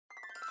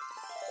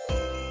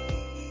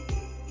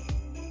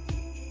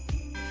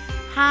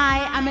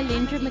Hi, I'm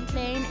Alendra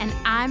McLean and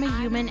I'm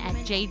a human at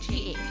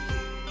JGF.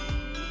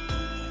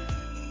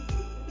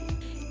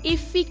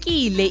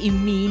 Ifikile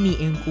imini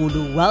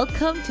enkulu.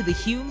 Welcome to the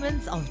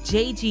Humans of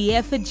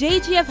JGF, a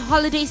JGF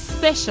holiday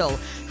special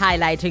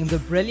highlighting the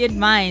brilliant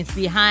minds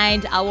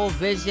behind our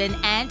vision,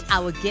 and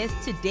our guest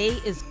today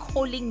is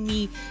calling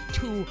me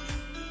to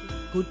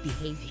good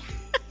behavior.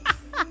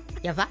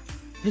 Yava?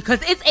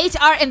 Because it's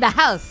HR in the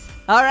house.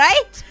 All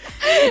right?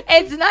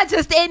 It's not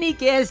just any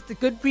guest,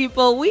 good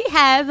people. We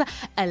have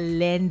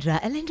Alendra.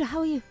 Alendra, how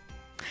are you?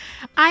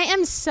 I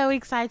am so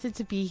excited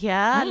to be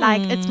here.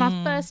 Like, it's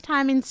my first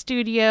time in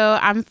studio.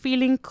 I'm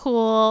feeling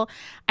cool.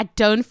 I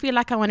don't feel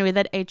like I want to wear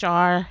that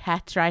HR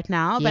hat right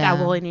now, but I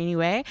will in any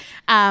way.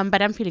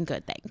 But I'm feeling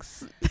good,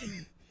 thanks.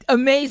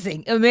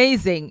 Amazing,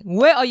 amazing.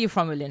 Where are you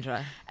from,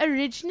 Alendra?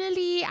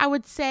 Originally, I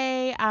would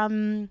say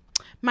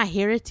my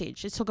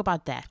heritage. Let's talk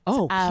about that.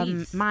 Oh,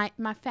 please.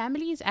 My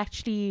family is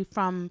actually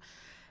from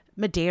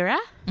Madeira,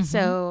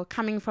 so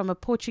coming from a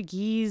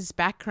Portuguese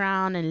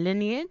background and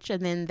lineage,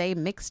 and then they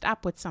mixed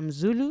up with some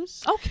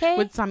Zulus,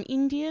 with some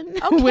Indian,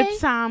 with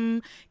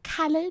some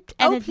coloured,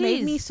 and it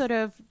made me sort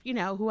of, you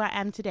know, who I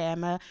am today.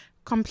 I'm a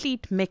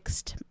complete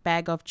mixed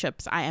bag of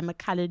chips. I am a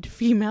coloured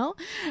female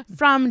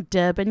from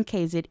Durban,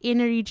 KZN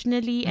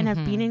originally, and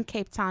I've been in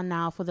Cape Town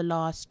now for the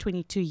last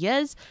 22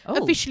 years,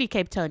 officially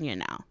Cape Townian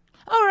now.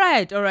 All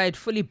right,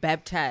 fully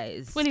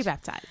baptized.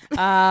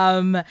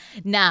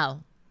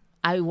 Now,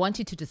 I want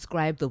you to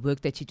describe the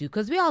work that you do,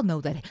 because we all know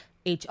that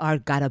HR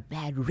got a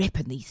bad rep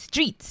in these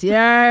streets. You know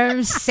what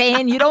I'm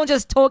saying? You don't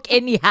just talk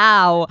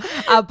anyhow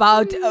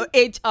about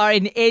HR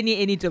in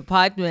any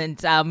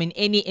department, in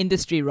any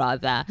industry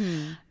rather.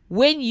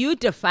 When you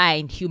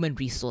define human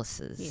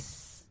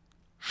resources,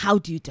 how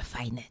do you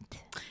define it?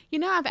 You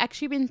know, I've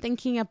actually been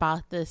thinking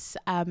about this.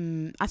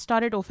 I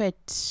started off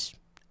at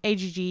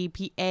AGG,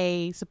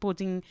 PA,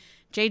 supporting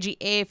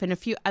JGF and a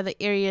few other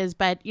areas,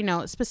 but, you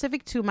know,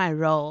 specific to my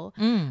role,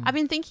 I've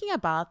been thinking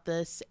about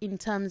this in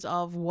terms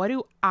of what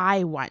do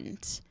I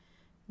want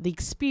the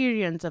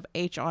experience of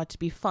HR to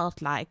be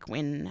felt like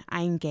when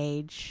I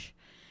engage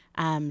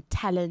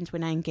talent,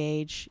 when I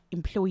engage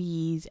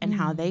employees, and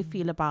how they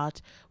feel about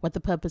what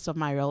the purpose of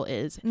my role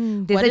is.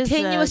 There's a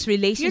tenuous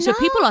relationship. You know?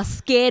 People are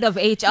scared of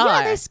HR.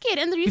 Yeah, they're scared.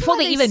 And the reason before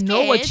they even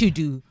know what you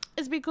do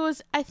is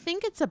because I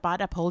think it's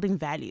about upholding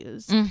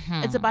values.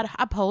 It's about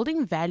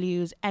upholding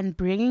values and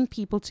bringing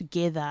people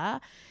together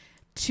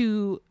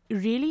to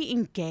really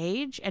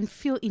engage and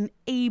feel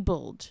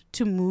enabled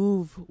to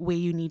move where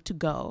you need to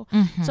go.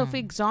 So, for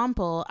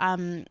example,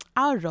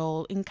 our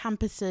role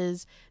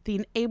encompasses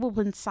the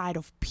enablement side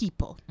of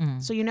people.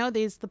 So, you know,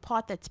 there's the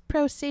part that's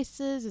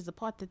processes, there's the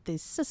part that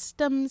there's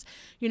systems.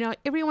 You know,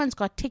 everyone's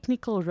got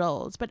technical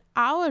roles, but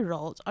our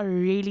roles are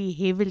really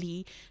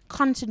heavily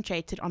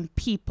concentrated on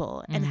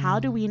people. And how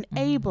do we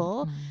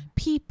enable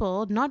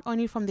people, not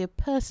only from their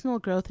personal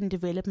growth and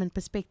development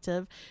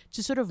perspective,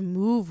 to sort of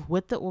move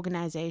with the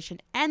organization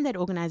and that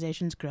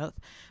organization's growth,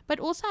 but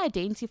also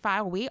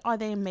identify where are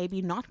they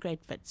maybe not great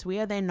fits,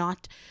 where are they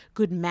not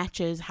good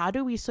matches, how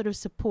do we sort of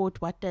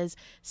support, what does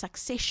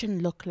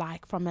succession look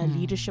like from a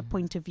leadership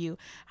point of view,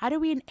 how do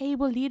we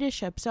enable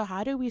leadership, so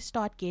how do we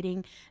start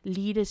getting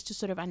leaders to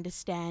sort of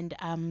understand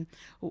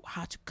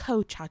how to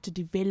coach, how to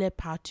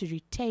develop, how to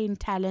retain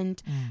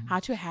talent, how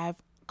to have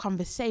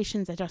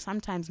conversations that are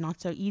sometimes not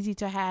so easy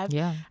to have.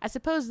 I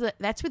suppose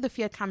that's where the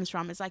fear comes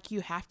from. It's like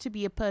you have to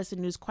be a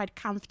person who's quite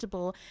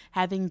comfortable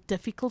having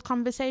difficult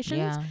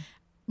conversations.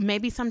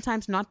 Maybe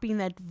sometimes not being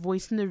that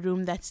voice in the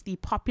room that's the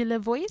popular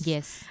voice.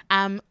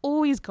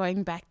 Always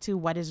going back to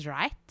what is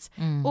right.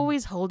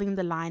 Always holding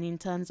the line in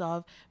terms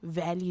of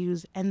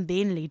values and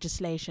then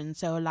legislation.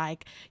 So,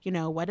 like, you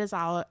know, what does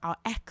our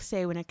act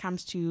say when it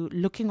comes to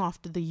looking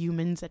after the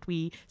humans that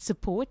we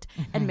support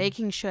and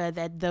making sure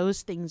that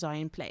those things are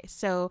in place.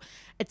 So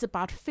it's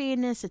about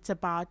fairness. It's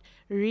about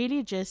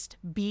really just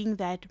being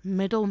that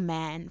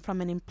middleman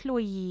from an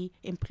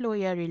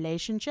employee-employer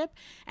relationship,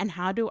 and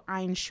how do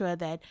I ensure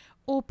that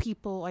all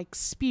people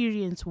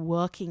experience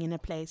working in a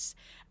place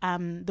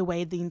the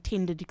way the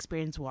intended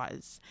experience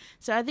was.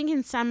 So I think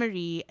in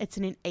summary, it's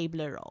an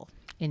enabler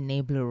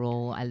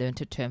role. I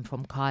learned a term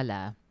from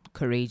Carla,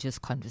 courageous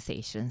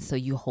conversations. So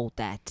you hold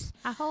that.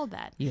 I hold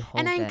that.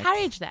 And I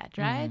encourage that,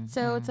 right?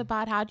 So it's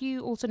about how do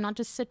you also not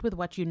just sit with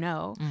what you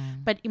know,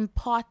 but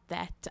impart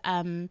that.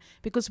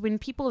 Because when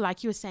people,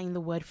 like you were saying,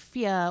 the word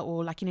fear,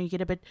 or like, you know, you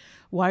get a bit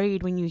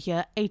worried when you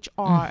hear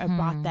HR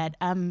about that.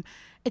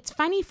 It's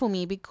funny for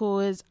me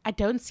because I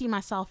don't see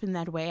myself in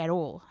that way at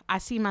all. I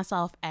see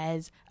myself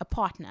as a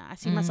partner. I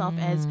see myself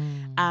as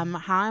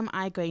how am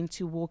I going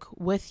to walk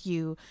with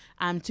you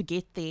to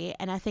get there?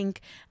 And I think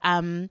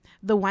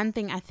the one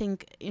thing I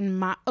think, in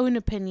my own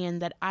opinion,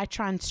 that I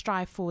try and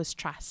strive for is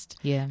trust.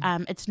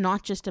 It's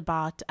not just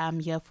about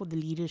here for the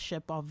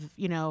leadership of,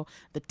 you know,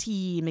 the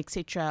team,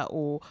 etc.,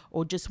 or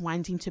just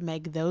wanting to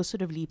make those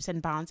sort of leaps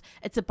and bounds.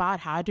 It's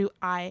about how do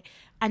I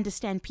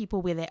understand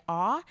people where they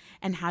are,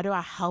 and how do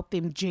I help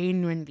them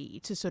genuinely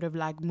to sort of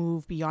like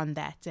move beyond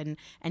that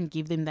and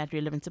give them that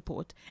relevant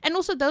support. And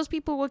also those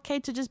people were okay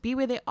to just be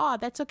where they are.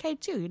 That's okay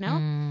too, you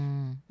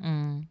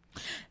know?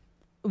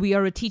 We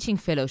are a teaching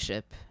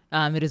fellowship.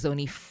 It is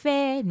only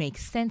fair, it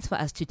makes sense for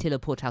us to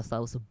teleport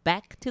ourselves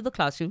back to the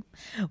classroom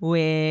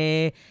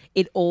where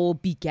it all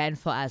began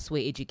for us,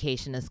 where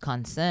education is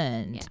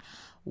concerned. Yeah.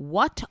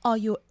 What are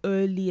your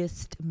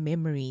earliest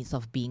memories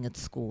of being at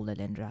school,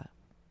 Alendra?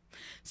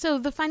 So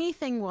the funny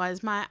thing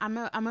was, I'm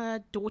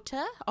a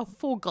daughter of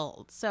 4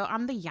 girls, so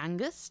I'm the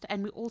youngest,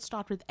 and we all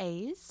start with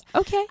A's.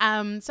 Okay.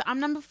 So I'm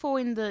number 4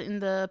 in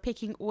the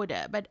pecking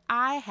order, but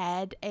I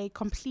had a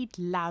complete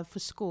love for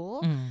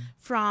school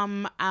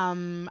from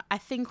I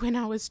think when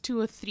I was 2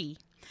 or 3.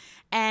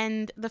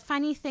 And the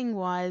funny thing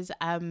was,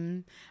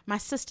 my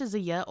sister's a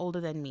year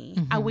older than me.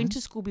 I went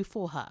to school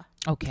before her.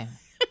 Okay.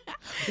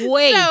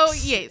 Wait. So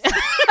yes,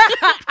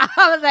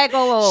 I was like,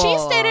 oh. she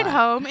stayed at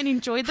home and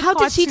enjoyed the How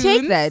cartoons. did she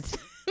take that?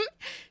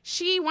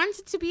 She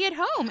wanted to be at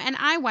home and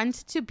I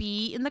wanted to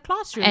be in the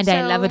classroom. And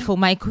I love it for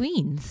my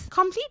queens.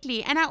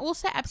 Completely. And I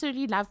also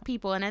absolutely love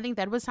people. And I think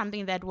that was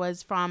something that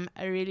was from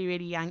a really,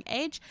 really young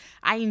age.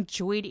 I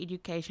enjoyed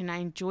education. I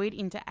enjoyed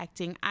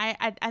interacting.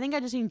 I think I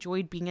just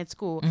enjoyed being at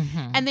school.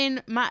 And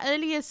then my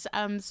earliest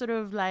sort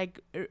of like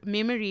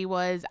memory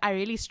was I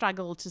really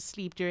struggled to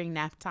sleep during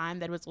nap time.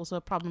 That was also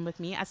a problem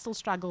with me. I still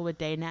struggle with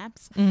day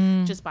naps,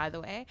 just by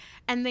the way.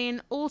 And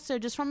then also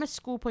just from a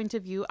school point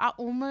of view, I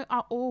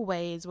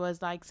always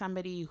was like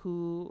somebody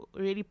who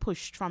really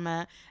pushed from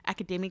a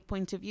academic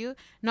point of view.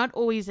 Not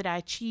always did I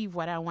achieve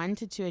what I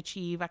wanted to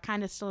achieve. I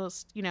kind of still,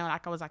 you know,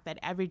 like I was like that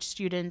average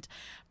student.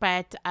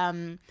 But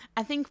I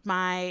think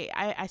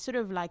I sort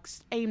of like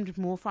aimed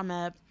more from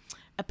a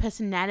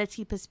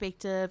personality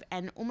perspective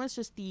and almost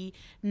just the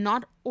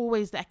not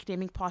always the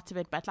academic parts of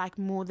it, but like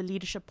more the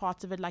leadership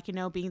parts of it, like, you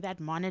know, being that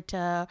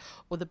monitor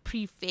or the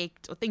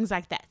prefect or things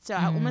like that. So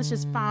I almost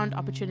just found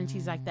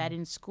opportunities like that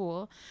in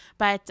school.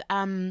 But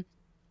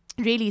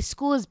really,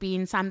 school has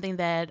been something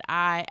that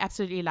I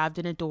absolutely loved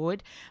and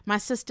adored. My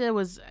sister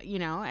was, you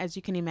know, as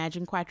you can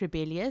imagine, quite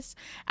rebellious.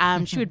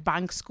 She would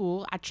bunk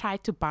school. I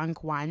tried to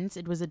bunk once.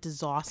 It was a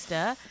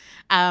disaster.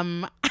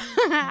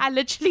 I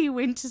literally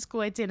went to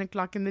school at 10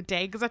 o'clock in the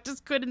day because I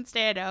just couldn't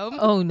stay at home.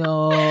 Oh,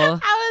 no. I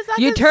was like,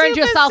 you turned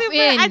yourself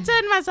in. I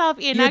turned myself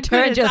in. You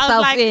turned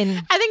yourself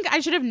in. I think I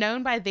should have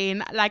known by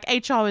then, like,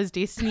 HR was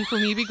destiny for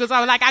me because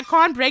I was like, I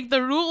can't break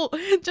the rule.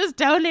 Just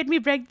don't let me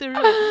break the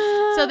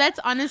rule. So that's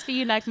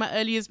honestly like my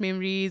earliest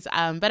memories.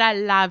 But I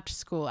loved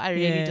school. I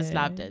really just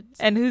loved it.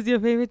 And who's your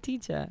favorite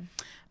teacher?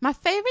 My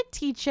favorite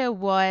teacher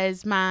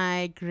was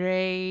my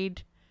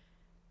grade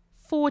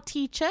 4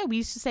 teacher. We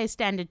used to say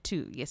standard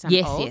 2. Yes, I'm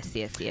old.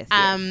 Yes.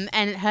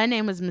 And her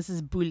name was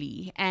Mrs.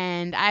 Bully,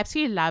 and I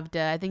absolutely loved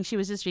her. I think she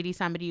was just really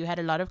somebody who had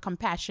a lot of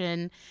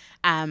compassion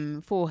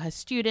for her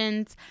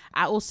students.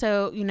 I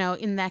also, you know,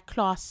 in that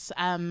class,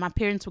 my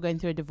parents were going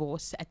through a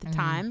divorce at the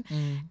time,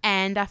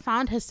 and I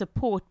found her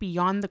support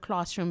beyond the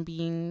classroom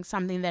being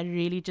something that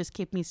really just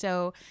kept me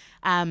so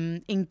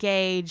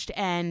engaged,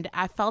 and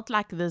I felt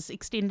like this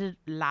extended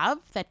love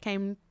that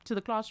came to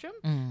the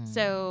classroom.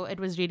 So it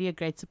was really a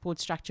great support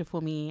structure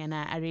for me, and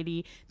I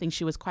really think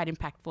she was quite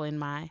impactful in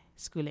my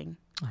schooling.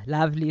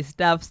 Lovely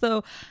stuff.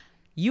 So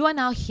you are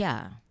now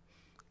here.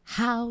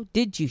 How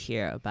did you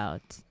hear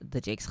about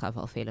the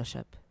JGF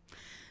Fellowship?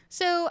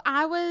 So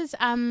I was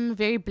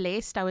very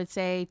blessed, I would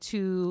say,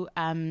 to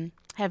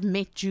have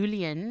met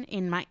Julian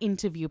in my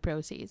interview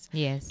process.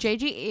 Yes.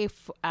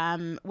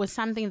 JGF was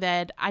something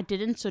that I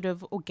didn't sort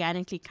of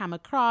organically come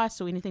across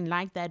or anything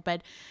like that,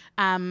 but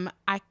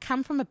I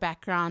come from a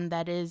background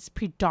that is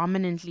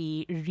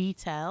predominantly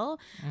retail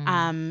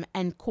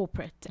and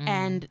corporate.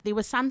 And there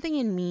was something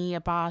in me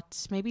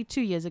about maybe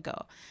 2 years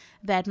ago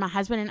that my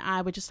husband and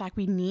I were just like,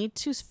 we need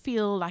to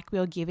feel like we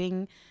are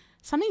giving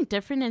something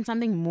different and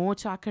something more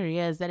to our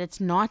careers, that it's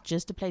not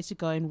just a place to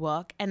go and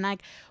work. And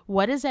like,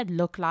 what does that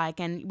look like?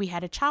 And we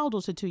had a child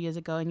also 2 years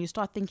ago, and you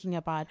start thinking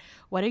about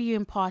what are you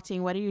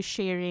imparting? What are you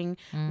sharing?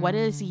 What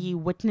is he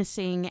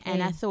witnessing?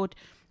 And I thought,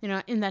 you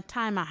know, in that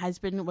time, my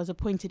husband was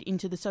appointed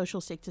into the social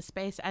sector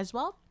space as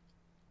well.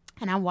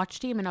 And I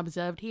watched him and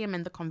observed him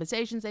and the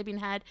conversations they've been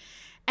had.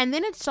 And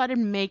then it started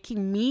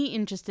making me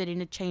interested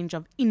in a change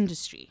of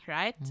industry,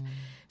 right?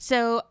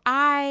 So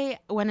I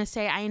want to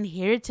say I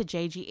inherited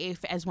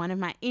JGF as one of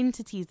my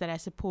entities that I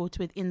support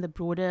within the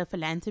broader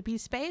philanthropy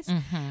space.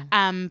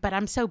 But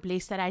I'm so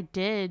blessed that I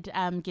did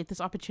get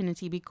this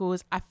opportunity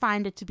because I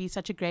find it to be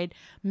such a great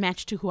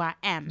match to who I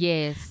am.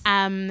 Yes.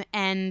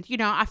 And, you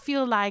know, I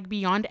feel like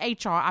beyond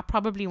HR, I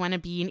probably want to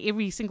be in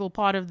every single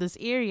part of this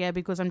area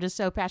because I'm just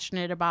so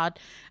passionate about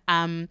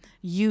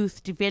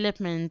youth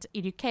development,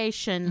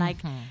 education, like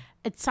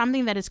it's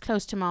something that is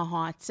close to my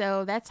heart.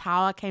 So that's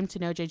how I came to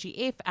know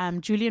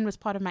JGF. Julian was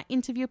part of my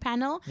interview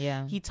panel.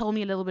 Yeah. He told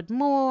me a little bit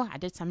more. I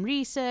did some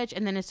research,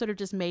 and then it sort of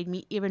just made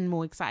me even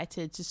more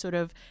excited to sort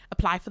of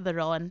apply for the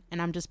role. And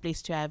I'm just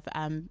blessed to have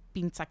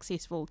been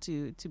successful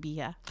to be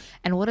here.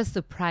 And what has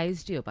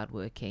surprised you about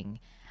working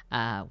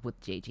with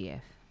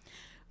JGF?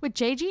 With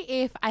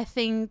JGF, I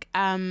think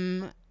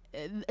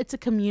it's a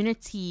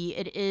community.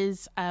 It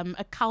is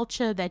a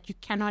culture that you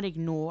cannot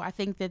ignore. I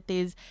think that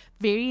there's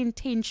very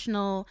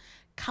intentional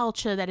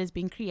culture that has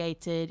been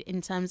created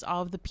in terms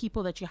of the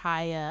people that you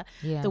hire,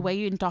 the way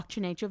you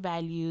indoctrinate your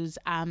values.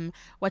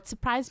 What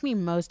surprised me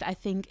most, I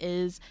think,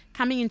 is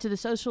coming into the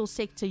social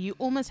sector, you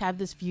almost have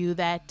this view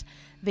that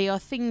there are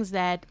things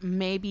that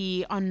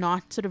maybe are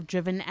not sort of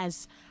driven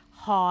as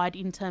hard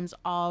in terms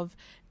of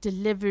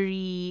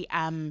delivery,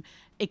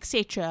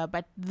 etc.,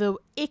 but the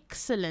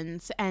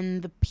excellence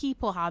and the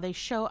people, how they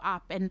show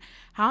up and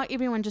how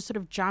everyone just sort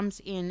of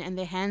jumps in and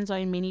their hands are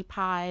in many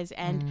pies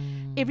and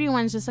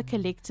everyone's just a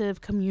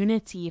collective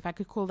community, if I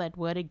could call that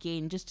word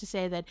again, just to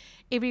say that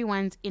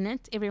everyone's in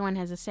it, everyone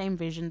has the same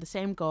vision, the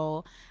same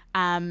goal.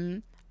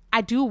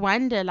 I do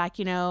wonder, like,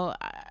 you know,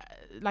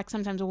 like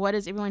sometimes what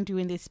does everyone do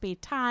in their spare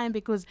time,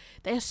 because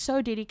they're so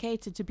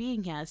dedicated to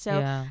being here.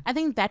 So I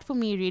think that for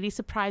me really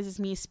surprises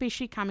me,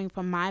 especially coming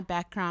from my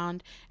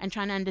background and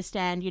trying to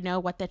understand, you know,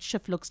 what that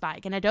shift looks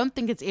like. And I don't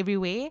think it's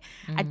everywhere.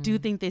 I do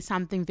think there's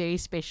something very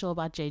special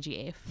about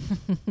JGF.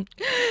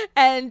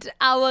 And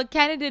our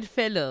candidate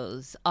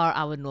fellows are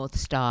our North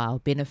Star, our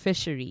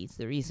beneficiaries,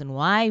 the reason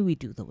why we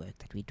do the work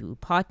that we do,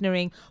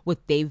 partnering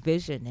with their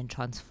vision and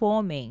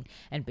transforming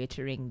and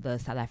bettering the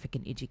South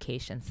African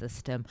education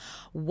system.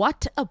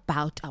 What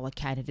about our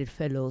candidate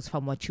fellows,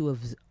 from what you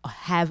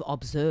have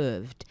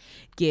observed,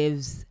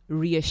 gives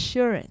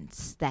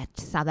reassurance that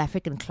South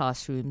African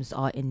classrooms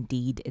are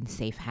indeed in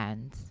safe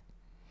hands?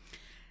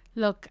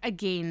 Look,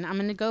 again, I'm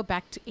going to go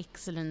back to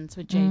excellence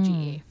with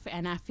JGF,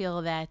 and I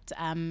feel that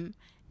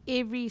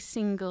every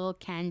single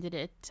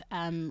candidate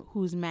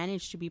who's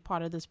managed to be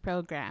part of this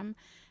program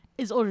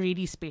is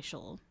already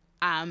special.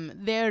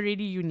 They're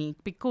already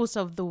unique because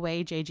of the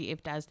way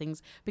JGF does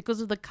things,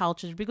 because of the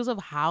culture, because of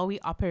how we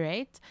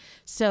operate.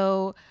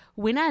 So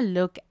when I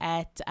look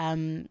at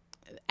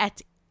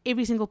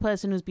every single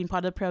person who's been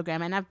part of the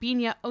program, and I've been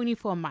here only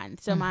for a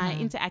month, so my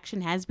interaction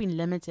has been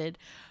limited,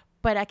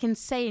 but I can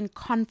say in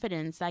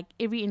confidence, like,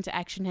 every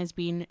interaction has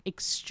been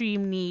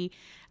extremely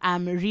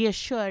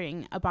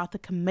reassuring about the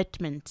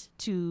commitment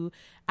to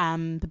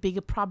the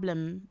bigger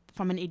problem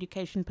from an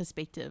education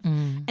perspective.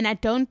 And I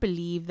don't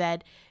believe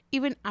that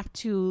even up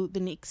to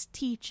the next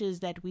teachers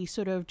that we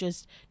sort of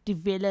just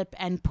develop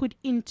and put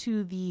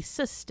into the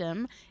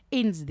system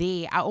ends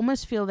there. I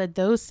almost feel that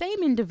those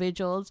same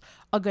individuals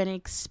are going to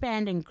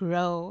expand and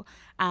grow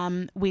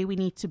where we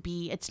need to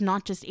be. It's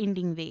not just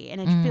ending there. And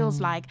it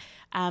feels like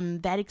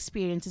that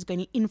experience is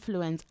going to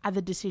influence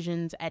other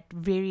decisions at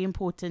very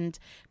important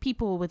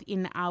people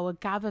within our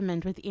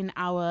government, within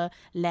our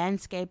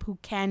landscape, who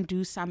can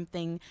do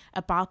something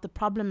about the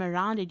problem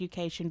around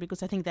education,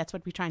 because I think that's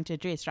what we're trying to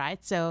address,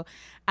 right? So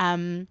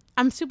I'm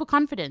super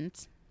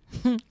confident.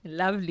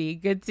 Lovely.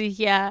 Good to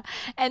hear.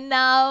 And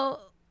now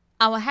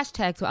our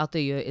hashtag throughout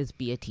the year is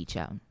Be a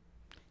Teacher.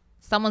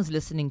 Someone's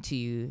listening to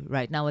you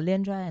right now,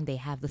 Alendra, and they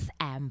have this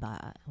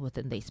amber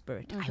within their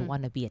spirit. I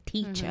want to be a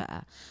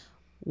teacher.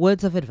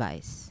 Words of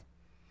advice.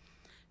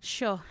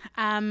 Sure.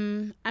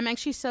 I'm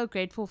actually so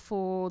grateful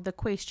for the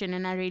question,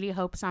 and I really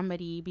hope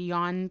somebody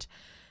beyond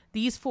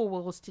these four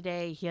walls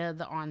today hear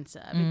the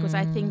answer, because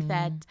I think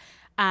that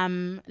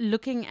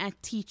looking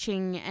at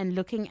teaching and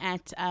looking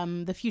at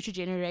the future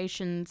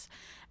generations,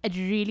 it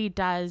really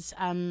does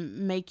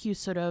make you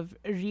sort of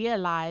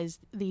realize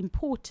the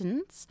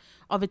importance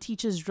of a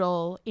teacher's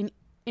role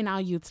in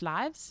our youth's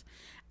lives.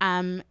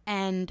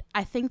 And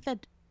I think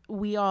that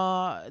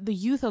the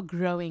youth are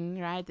growing,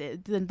 right?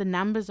 The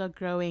numbers are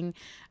growing.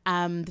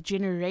 The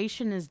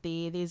generation is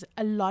there. There's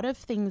a lot of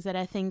things that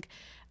I think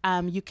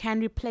you can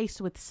replace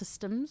with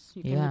systems,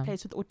 you can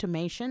replace with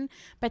automation,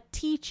 but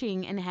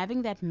teaching and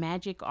having that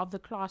magic of the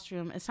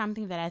classroom is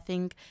something that I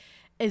think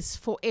is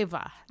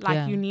forever.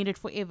 You need it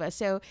forever.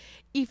 So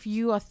if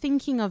you are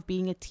thinking of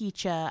being a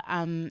teacher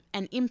and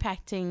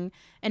impacting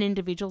an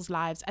individual's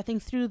lives, I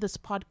think through this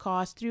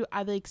podcast, through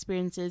other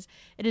experiences,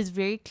 it is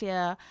very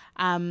clear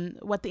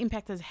what the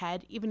impact has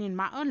had even in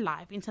my own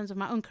life, in terms of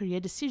my own career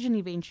decision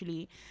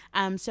eventually.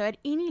 So at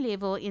any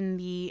level in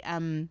the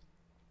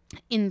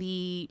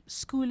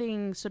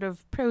schooling sort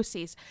of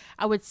process,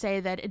 I would say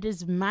that it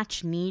is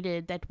much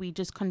needed that we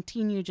just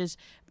continue just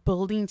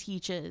building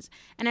teachers.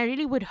 And I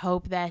really would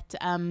hope that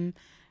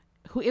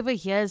whoever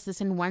hears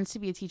this and wants to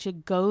be a teacher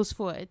goes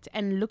for it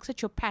and looks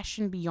at your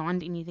passion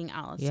beyond anything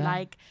else.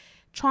 Like,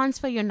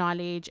 transfer your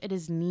knowledge. It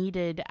is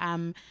needed.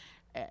 I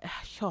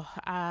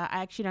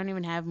actually don't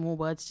even have more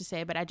words to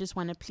say, but I just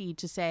want to plead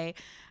to say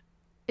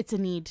it's a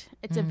need.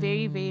 It's a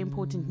very, very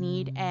important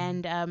need.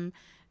 And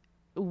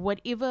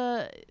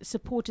whatever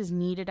support is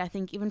needed, I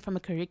think even from a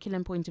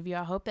curriculum point of view,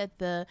 I hope that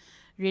the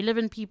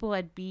relevant people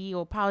at B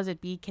or powers at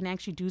B can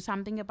actually do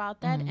something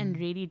about that and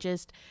really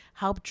just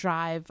help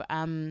drive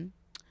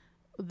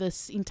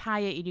this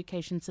entire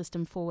education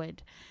system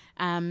forward.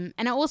 And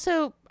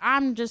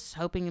I'm just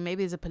hoping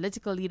maybe there's a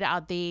political leader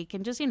out there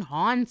can just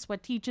enhance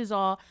what teachers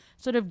are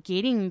sort of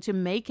getting to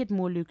make it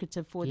more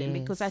lucrative for them,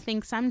 because I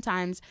think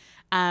sometimes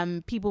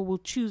people will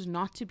choose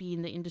not to be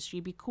in the industry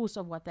because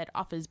of what that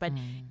offers. But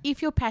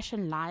if your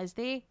passion lies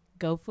there,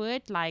 go for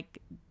it. Like,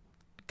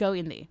 go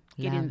in there.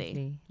 Get in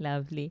there.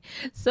 Lovely.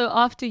 So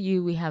after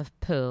you, we have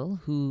Pearl,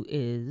 who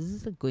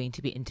is going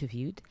to be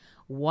interviewed.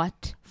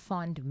 What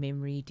fond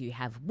memory do you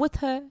have with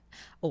her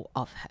or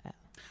of her?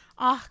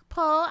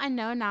 Pearl, I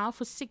know now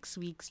for 6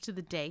 weeks to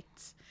the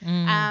date.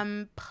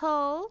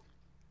 Pearl,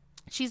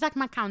 she's like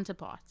my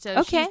counterpart.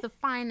 So she's the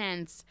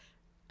finance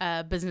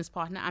business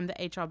partner. I'm the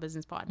HR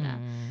business partner.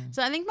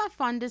 So I think my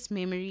fondest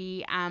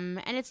memory,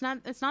 and it's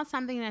not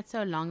something that's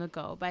so long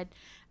ago, but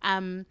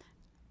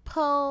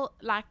Pearl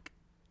like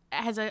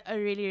has a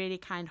really, really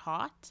kind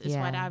heart is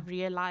what I've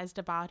realized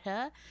about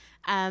her.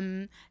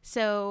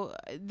 So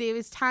there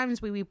was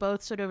times where we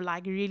both sort of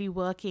like really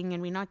working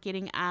and we're not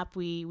getting up.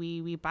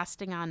 We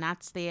busting our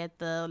nuts there at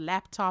the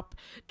laptop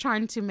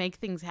trying to make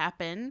things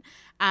happen.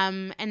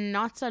 And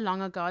not so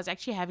long ago, I was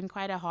actually having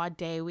quite a hard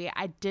day where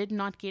I did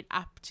not get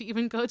up to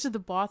even go to the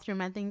bathroom,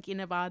 I think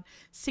in about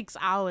 6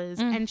 hours.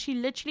 And she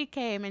literally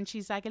came and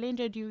she's like,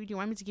 Alendra, do you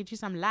want me to get you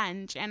some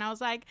lunch? And I was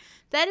like,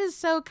 that is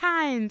so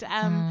kind.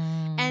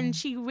 And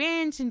she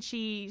went and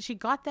she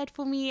got that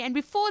for me. And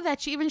before that,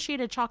 she even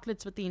shared her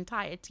chocolates with the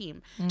entire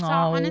team. So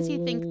I honestly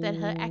think that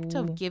her act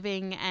of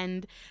giving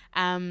and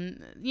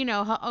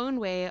her own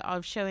way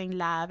of showing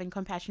love and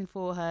compassion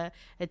for her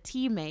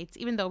teammates,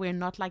 even though we're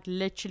not like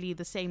literally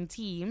the same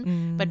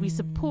team, but we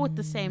support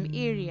the same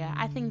area,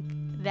 I think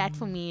that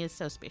for me is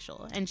so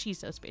special, and she's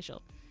so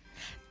special.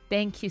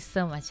 Thank you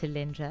so much,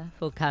 Alendra,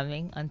 for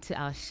coming onto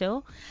our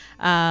show.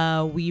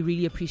 We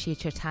really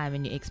appreciate your time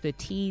and your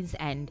expertise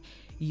and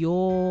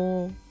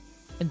your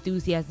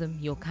enthusiasm,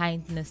 your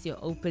kindness, your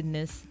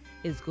openness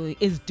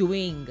is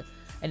doing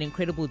an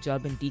incredible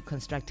job in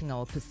deconstructing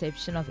our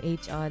perception of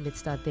HR. Let's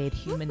start there. It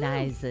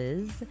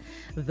humanizes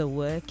the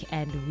work,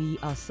 and we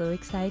are so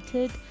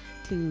excited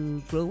to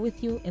grow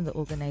with you in the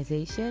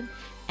organization.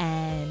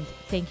 And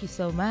thank you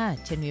so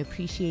much, and we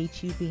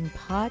appreciate you being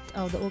part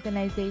of the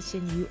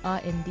organization. You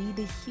are indeed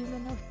a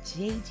human of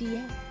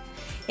JGF.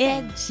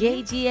 And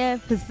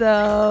JGF,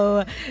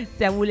 so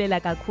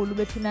siyabulela kakhulu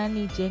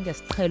bethunani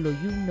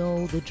njengesiqhelo. You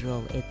know the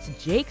drill. It's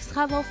Jake's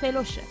Travel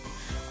Fellowship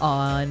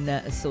on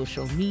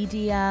social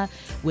media.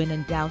 When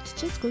in doubt,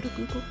 just go to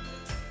Google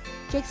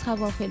Jake's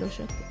Travel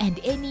Fellowship, and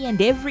any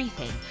and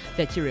everything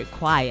that you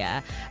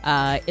require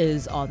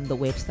is on the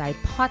website.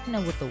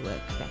 Partner with the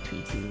work that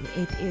we do.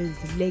 It is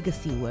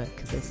legacy work.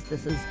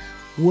 This is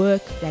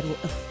work that will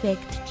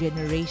affect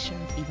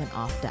generations even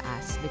after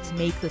us. Let's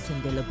make this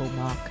indelible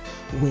mark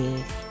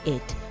where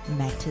it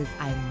matters.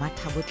 I'm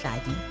Matabo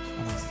Tladi,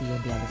 and I'll see you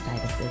on the other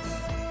side of this.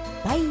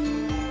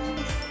 Bye.